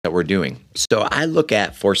that we're doing. So I look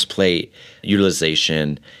at force plate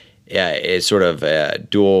utilization is sort of a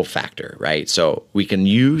dual factor, right? So we can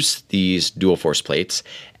use these dual force plates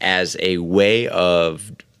as a way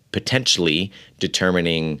of potentially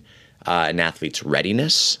determining an athlete's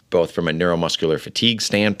readiness, both from a neuromuscular fatigue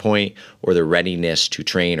standpoint or the readiness to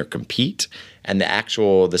train or compete. And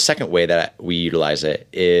the second way that we utilize it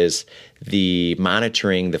is the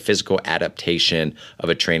monitoring the physical adaptation of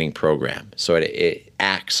a training program. So it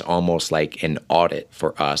acts almost like an audit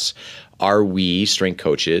for us. Are we, strength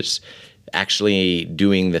coaches, actually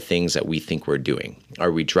doing the things that we think we're doing?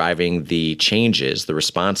 Are we driving the changes, the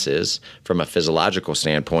responses from a physiological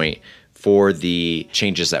standpoint for the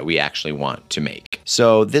changes that we actually want to make?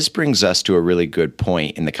 So this brings us to a really good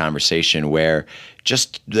point in the conversation where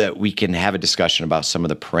just that we can have a discussion about some of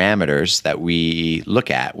the parameters that we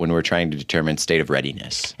look at when we're trying to determine state of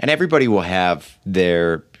readiness. And everybody will have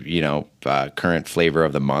their, current flavor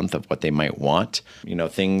of the month of what they might want.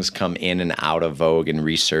 Things come in and out of vogue in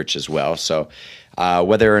research as well. So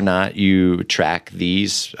whether or not you track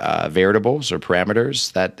these variables or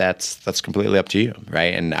parameters, that's completely up to you,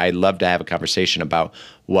 right? And I'd love to have a conversation about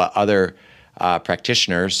what other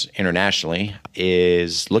practitioners internationally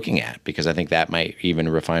is looking at, because I think that might even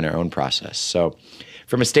refine our own process. So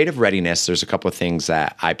from a state of readiness, there's a couple of things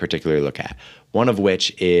that I particularly look at. One of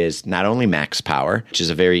which is not only max power, which is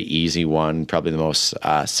a very easy one, probably the most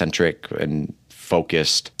centric and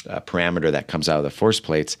focused parameter that comes out of the force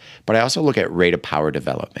plates, but I also look at rate of power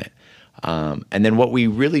development. And then what we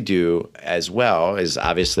really do as well is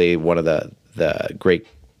obviously one of the great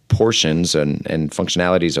portions and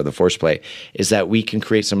functionalities of the force plate is that we can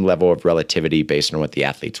create some level of relativity based on what the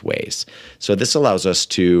athlete's weighs. So this allows us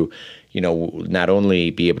to not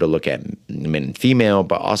only be able to look at men and female,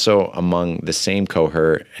 but also among the same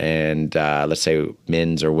cohort and let's say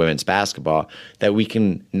men's or women's basketball, that we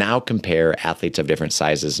can now compare athletes of different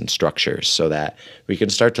sizes and structures so that we can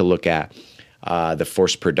start to look at the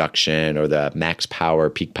force production or the max power,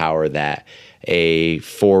 peak power that a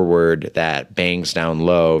forward that bangs down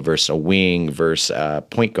low versus a wing versus a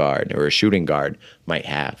point guard or a shooting guard might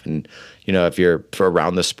have. And if you're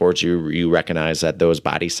around the sports, you recognize that those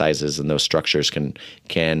body sizes and those structures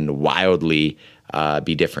can wildly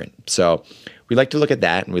be different. So we like to look at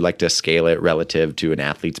that, and we like to scale it relative to an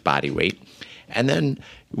athlete's body weight. And then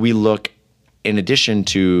we look, in addition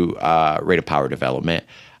to rate of power development,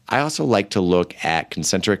 I also like to look at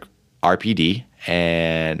concentric RPD,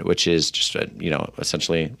 and which is just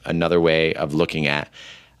essentially another way of looking at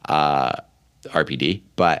RPD.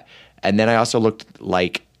 And then I also looked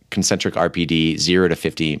like concentric RPD 0 to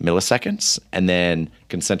 50 milliseconds, and then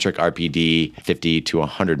concentric RPD 50 to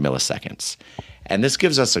 100 milliseconds. And this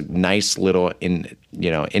gives us a nice little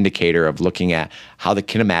indicator of looking at how the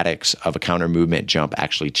kinematics of a counter movement jump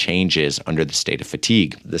actually changes under the state of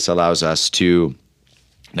fatigue. This allows us to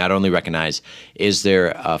not only recognize, is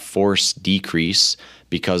there a force decrease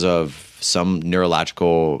because of some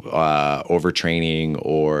neurological overtraining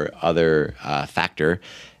or other factor,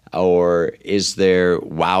 or is there,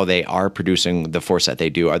 while they are producing the force that they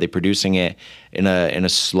do, are they producing it in a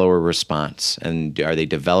slower response? And are they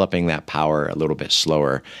developing that power a little bit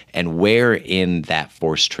slower? And where in that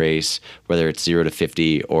force trace, whether it's 0 to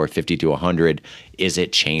 50 or 50 to 100, is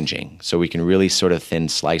it changing? So we can really sort of thin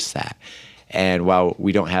slice that. And while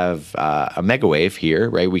we don't have a megawave here,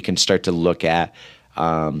 right, we can start to look at,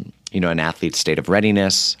 an athlete's state of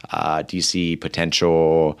readiness, DC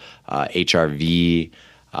potential, HRV,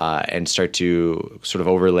 and start to sort of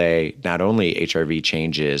overlay not only HRV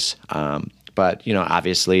changes, but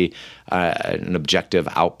obviously an objective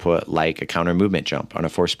output like a counter movement jump on a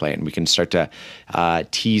force plate, and we can start to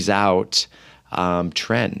tease out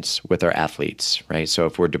trends with our athletes, right? So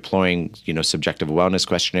if we're deploying, subjective wellness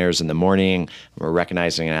questionnaires in the morning, we're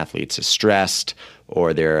recognizing an athlete's stressed,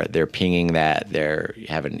 or they're pinging that they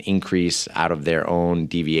have an increase out of their own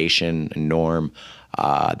deviation and norm,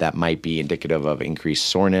 that might be indicative of increased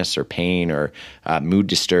soreness or pain or mood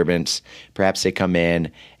disturbance. Perhaps they come in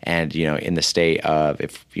and, in the state of,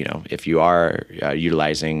 if you are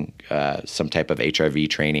utilizing some type of HRV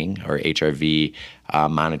training or HRV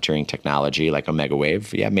monitoring technology like a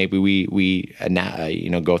megawave, maybe we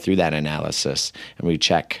go through that analysis and we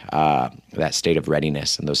check that state of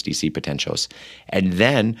readiness and those DC potentials. And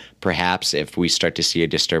then perhaps if we start to see a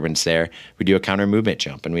disturbance there, we do a counter movement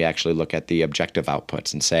jump and we actually look at the objective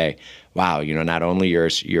outputs and say, wow, not only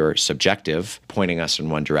your subjective pointing us in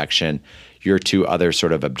one direction, your two other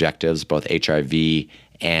sort of objectives, both HRV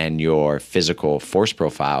and your physical force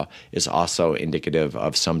profile, is also indicative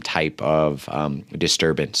of some type of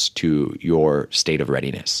disturbance to your state of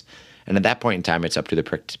readiness. And at that point in time, it's up to the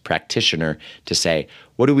practitioner to say,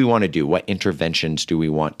 what do we want to do? What interventions do we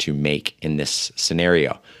want to make in this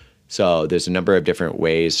scenario? So there's a number of different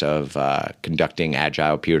ways of conducting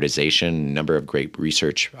agile periodization, a number of great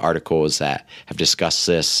research articles that have discussed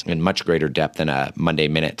this in much greater depth than a Monday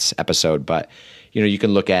Minutes episode. But you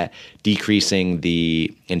can look at decreasing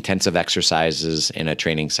the intensive exercises in a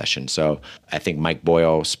training session. So I think Mike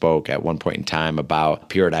Boyle spoke at one point in time about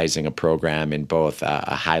periodizing a program in both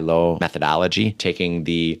a high-low methodology, taking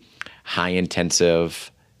the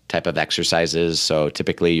high-intensive type of exercises. So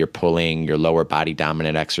typically you're pulling your lower body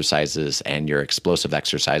dominant exercises and your explosive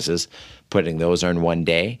exercises, putting those on one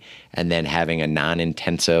day, and then having a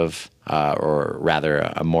non-intensive or rather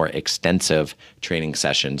a more extensive training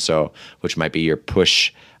session. So which might be your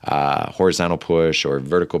push, horizontal push or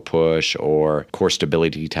vertical push or core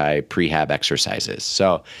stability type prehab exercises.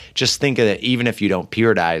 So just think of it, even if you don't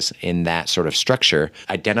periodize in that sort of structure,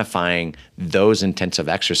 identifying those intensive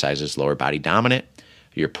exercises, lower body dominant,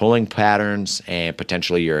 your pulling patterns, and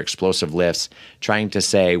potentially your explosive lifts, trying to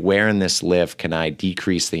say, where in this lift can I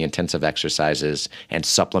decrease the intensive exercises and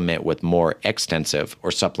supplement with more extensive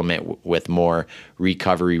or supplement with more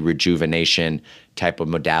recovery, rejuvenation type of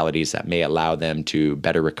modalities that may allow them to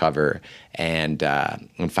better recover and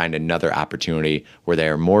find another opportunity where they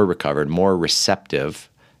are more recovered, more receptive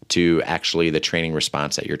to actually the training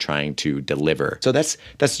response that you're trying to deliver. So that's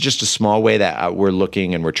just a small way that we're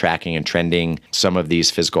looking and we're tracking and trending some of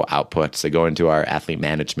these physical outputs that go into our athlete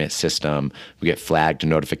management system. We get flagged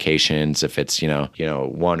notifications if it's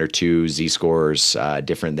one or two Z-scores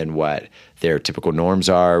different than what their typical norms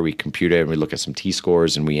are. We compute it and we look at some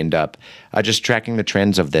T-scores and we end up just tracking the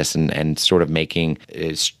trends of this and sort of making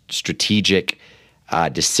strategic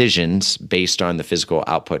decisions based on the physical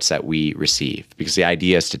outputs that we receive. Because the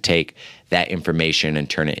idea is to take that information and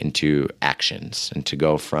turn it into actions and to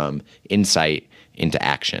go from insight into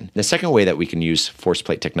action. The second way that we can use force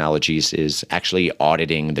plate technologies is actually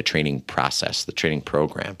auditing the training process, the training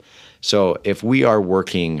program. So if we are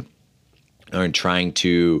working on trying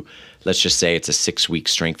to, let's just say it's a 6-week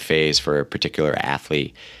strength phase for a particular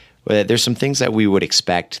athlete, there's some things that we would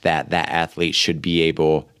expect that athlete should be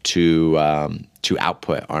able to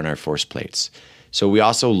output on our force plates. So we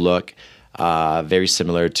also look very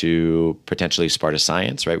similar to potentially Sparta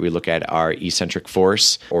Science, right? We look at our eccentric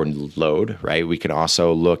force or load, right? We can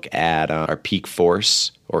also look at our peak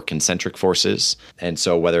force or concentric forces. And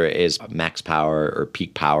so whether it is max power or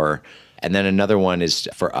peak power. And then another one is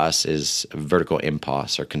for us is vertical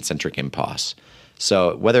impulse or concentric impulse.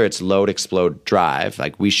 So whether it's load, explode, drive,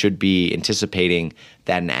 like we should be anticipating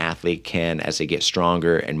that an athlete can, as they get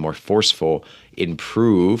stronger and more forceful,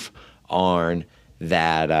 improve on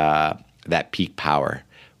that peak power.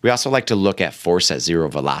 We also like to look at force at zero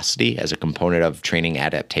velocity as a component of training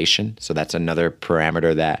adaptation. So that's another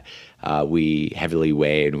parameter that we heavily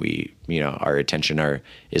weigh and our attention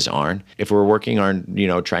is on. If we're working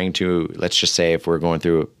on, trying to, let's just say if we're going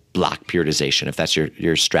through block periodization, if that's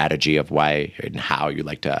your strategy of why and how you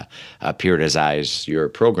like to periodize your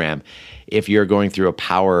program. If you're going through a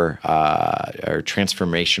power or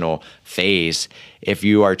transformational phase, if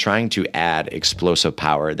you are trying to add explosive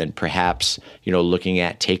power, then perhaps looking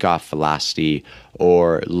at takeoff velocity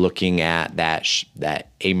or looking at that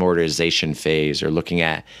amortization phase or looking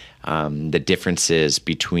at the differences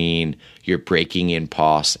between your braking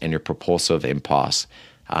impulse and your propulsive impulse.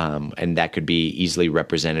 And that could be easily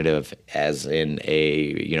representative as in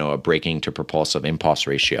a braking to propulsive impulse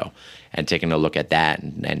ratio, and taking a look at that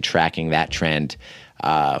and tracking that trend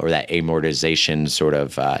or that amortization sort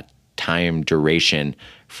of time duration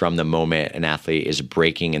from the moment an athlete is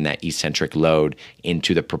braking in that eccentric load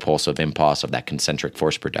into the propulsive impulse of that concentric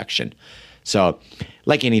force production. So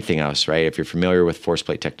like anything else, right? If you're familiar with force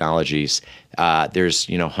plate technologies, there's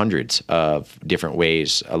hundreds of different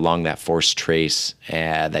ways along that force trace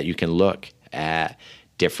that you can look at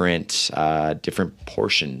different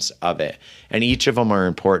portions of it, and each of them are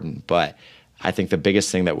important. But I think the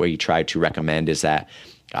biggest thing that we try to recommend is that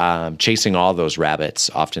chasing all those rabbits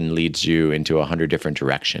often leads you into 100 different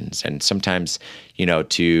directions, and sometimes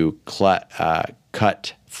to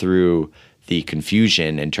cut through the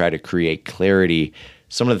confusion and try to create clarity,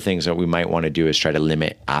 some of the things that we might want to do is try to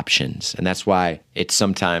limit options. And that's why it's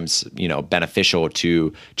sometimes, beneficial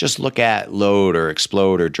to just look at load or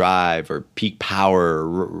explode or drive or peak power,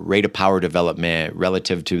 or rate of power development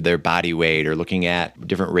relative to their body weight, or looking at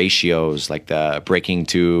different ratios like the braking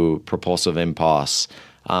to propulsive impulse,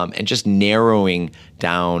 and just narrowing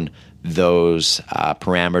down those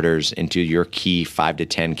parameters into your key 5 to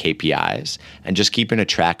 10 KPIs and just keeping a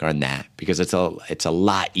track on that, because it's a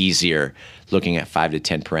lot easier looking at 5 to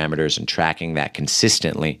 10 parameters and tracking that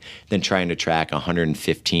consistently than trying to track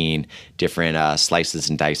 115 different slices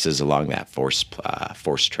and dices along that force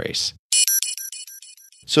trace.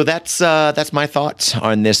 So that's my thoughts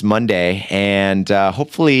on this Monday, and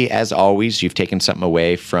hopefully, as always, you've taken something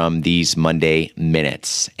away from these Monday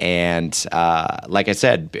Minutes. And like I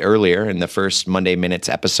said earlier in the first Monday Minutes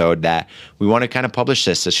episode, that we want to kind of publish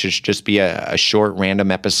this. This should just be a short,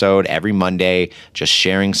 random episode every Monday, just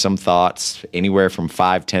sharing some thoughts, anywhere from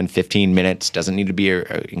 5, 10, 15 minutes. Doesn't need to be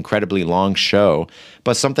an incredibly long show,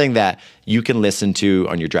 but something that you can listen to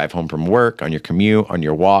on your drive home from work, on your commute, on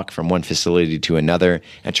your walk from one facility to another,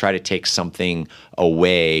 and try to take something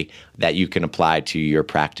away that you can apply to your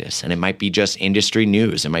practice. And it might be just industry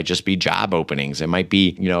news. It might just be job openings. It might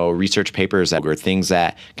be, research papers or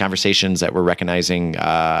conversations that we're recognizing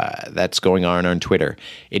that's going on Twitter.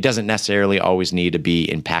 It doesn't necessarily always need to be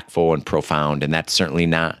impactful and profound, and that's certainly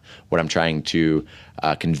not what I'm trying to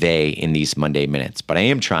convey in these Monday Minutes. But I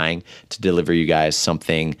am trying to deliver you guys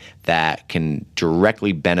something that can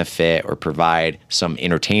directly benefit or provide some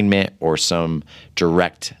entertainment or some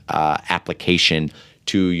direct application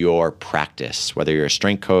to your practice, whether you're a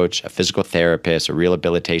strength coach, a physical therapist, a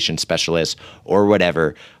rehabilitation specialist, or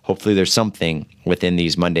whatever. Hopefully there's something within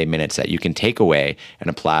these Monday Minutes that you can take away and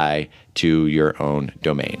apply to your own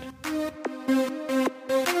domain.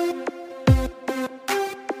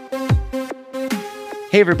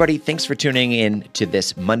 Hey everybody, thanks for tuning in to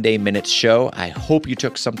this Monday Minutes show. I hope you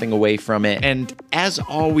took something away from it. And as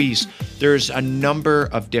always, there's a number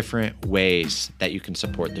of different ways that you can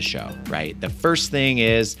support the show, right? The first thing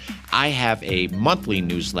is I have a monthly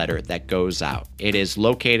newsletter that goes out. It is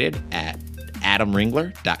located at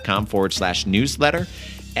adamringler.com/newsletter.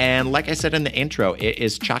 And like I said in the intro, it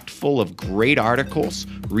is chock full of great articles,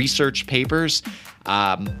 research papers,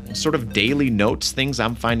 sort of daily notes, things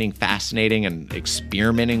I'm finding fascinating and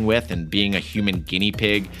experimenting with and being a human guinea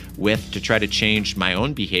pig with to try to change my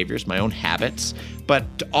own behaviors, my own habits, but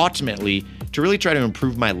ultimately to really try to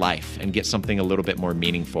improve my life and get something a little bit more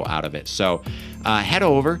meaningful out of it. So head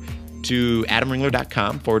over to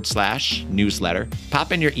adamringler.com/newsletter,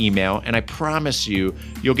 pop in your email, and I promise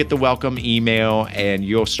you'll get the welcome email and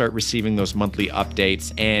you'll start receiving those monthly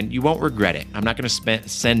updates and you won't regret it. I'm not going to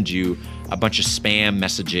send you a bunch of spam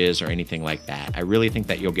messages or anything like that. I really think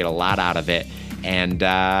that you'll get a lot out of it, and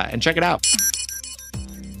check it out.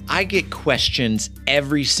 I get questions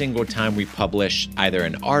every single time we publish either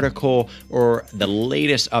an article or the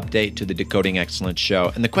latest update to the Decoding Excellence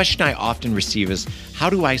show. And the question I often receive is, how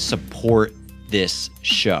do I support this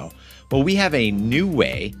show? Well, we have a new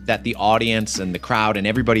way that the audience and the crowd and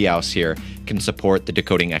everybody else here can support the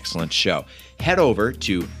Decoding Excellence show. Head over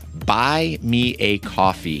to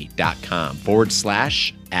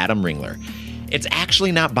buymeacoffee.com/Adam Ringler. It's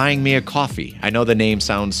actually not buying me a coffee. I know the name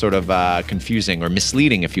sounds sort of confusing or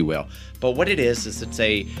misleading, if you will. But what it is it's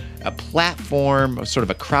a platform, sort of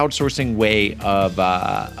a crowdsourcing way of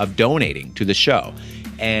donating to the show.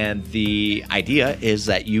 And the idea is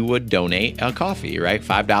that you would donate a coffee, right?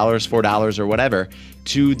 $5, $4, or whatever,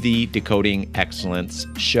 to the Decoding Excellence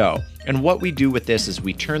show. And what we do with this is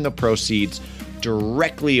we turn the proceeds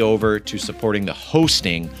directly over to supporting the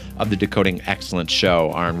hosting of the Decoding Excellence show,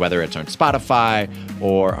 on whether it's on Spotify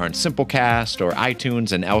or on Simplecast or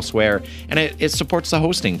iTunes and elsewhere. And it supports the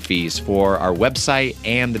hosting fees for our website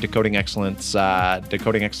and the Decoding Excellence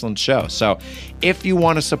show. So if you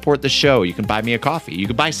want to support the show, you can buy me a coffee. You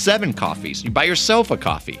can buy 7 coffees. You buy yourself a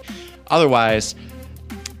coffee. Otherwise,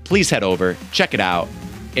 please head over, check it out.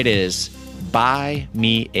 It is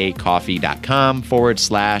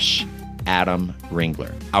buymeacoffee.com/Adam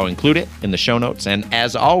Ringler. I'll include it in the show notes. And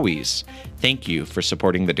as always, thank you for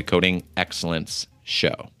supporting the Decoding Excellence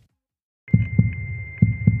show.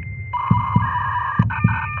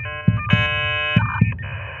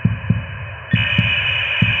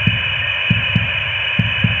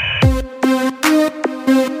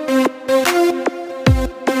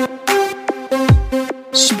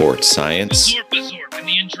 Sports science,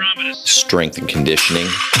 strength and conditioning,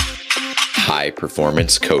 high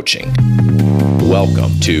performance coaching.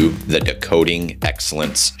 Welcome to the Decoding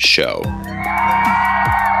Excellence show.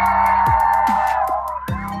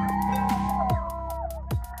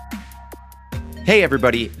 Hey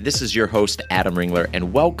everybody, this is your host Adam Ringler,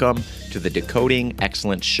 and welcome to the Decoding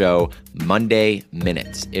Excellence show Monday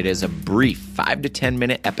Minutes. It is a brief 5 to 10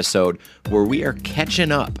 minute episode where we are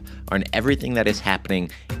catching up on everything that is happening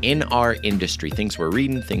in our industry, things we're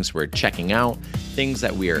reading, things we're checking out, things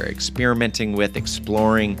that we are experimenting with,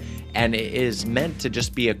 exploring, and it is meant to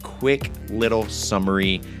just be a quick little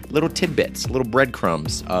summary, little tidbits, little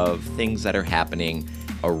breadcrumbs of things that are happening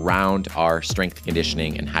around our strength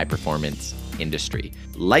conditioning and high performance industry.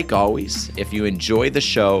 Like always, if you enjoy the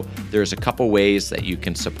show, there's a couple ways that you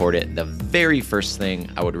can support it. The very first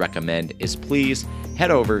thing I would recommend is please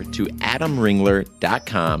head over to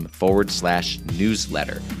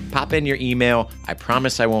adamringler.com/newsletter. Pop in your email. I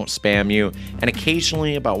promise I won't spam you. And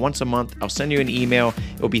occasionally, about once a month, I'll send you an email.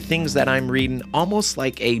 It'll be things that I'm reading, almost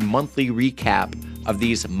like a monthly recap of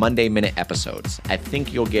these Monday Minute episodes. I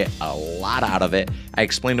think you'll get a lot out of it. I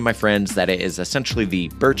explained to my friends that it is essentially the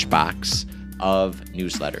Birchbox of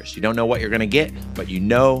newsletters. You don't know what you're going to get, but you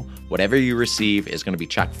know whatever you receive is going to be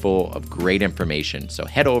chock full of great information. So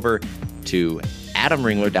head over to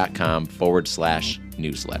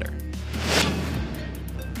adamringler.com/newsletter.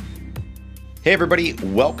 Hey everybody,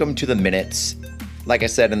 welcome to the Minutes. Like I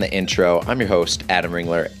said in the intro, I'm your host, Adam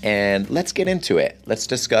Ringler, and let's get into it. Let's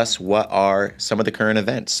discuss what are some of the current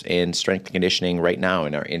events in strength and conditioning right now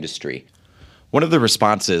in our industry. One of the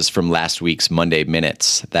responses from last week's Monday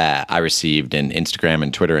Minutes that I received in Instagram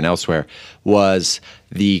and Twitter and elsewhere was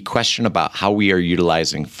the question about how we are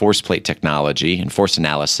utilizing force plate technology and force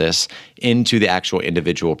analysis into the actual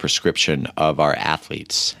individual prescription of our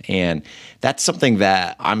athletes. And that's something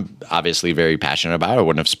that I'm obviously very passionate about. I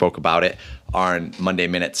wouldn't have spoke about it on Monday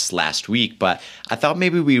Minutes last week, but I thought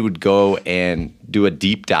maybe we would go and do a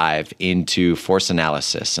deep dive into force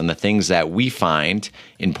analysis and the things that we find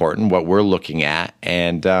important, what we're looking at,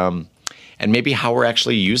 and maybe how we're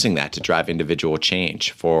actually using that to drive individual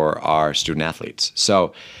change for our student athletes.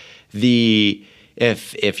 So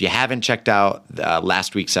if you haven't checked out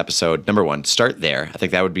last week's episode, number one, start there. I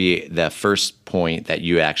think that would be the first point that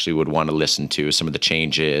you actually would want to listen to, some of the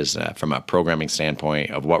changes from a programming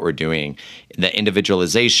standpoint of what we're doing, the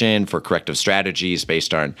individualization for corrective strategies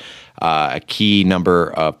based on a key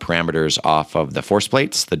number of parameters off of the force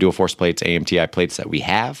plates, the dual force plates, AMTI plates that we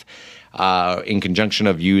have. In conjunction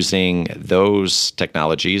of using those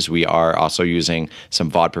technologies, we are also using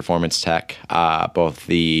some VOD performance tech, both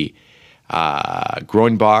the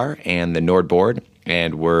groin bar and the NordBoard,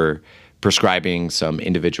 and we're prescribing some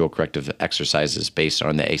individual corrective exercises based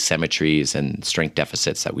on the asymmetries and strength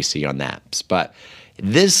deficits that we see on that. But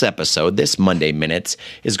this episode, this Monday Minutes,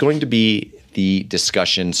 is going to be the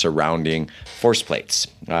discussion surrounding force plates.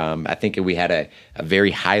 I think we had a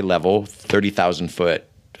very high level, 30,000 foot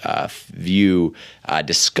view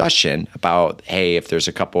discussion about, hey, if there's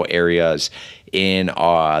a couple areas in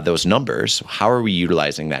those numbers, how are we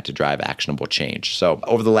utilizing that to drive actionable change? So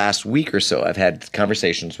over the last week or so, I've had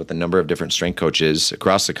conversations with a number of different strength coaches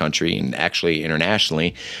across the country and actually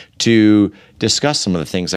internationally to discuss some of the things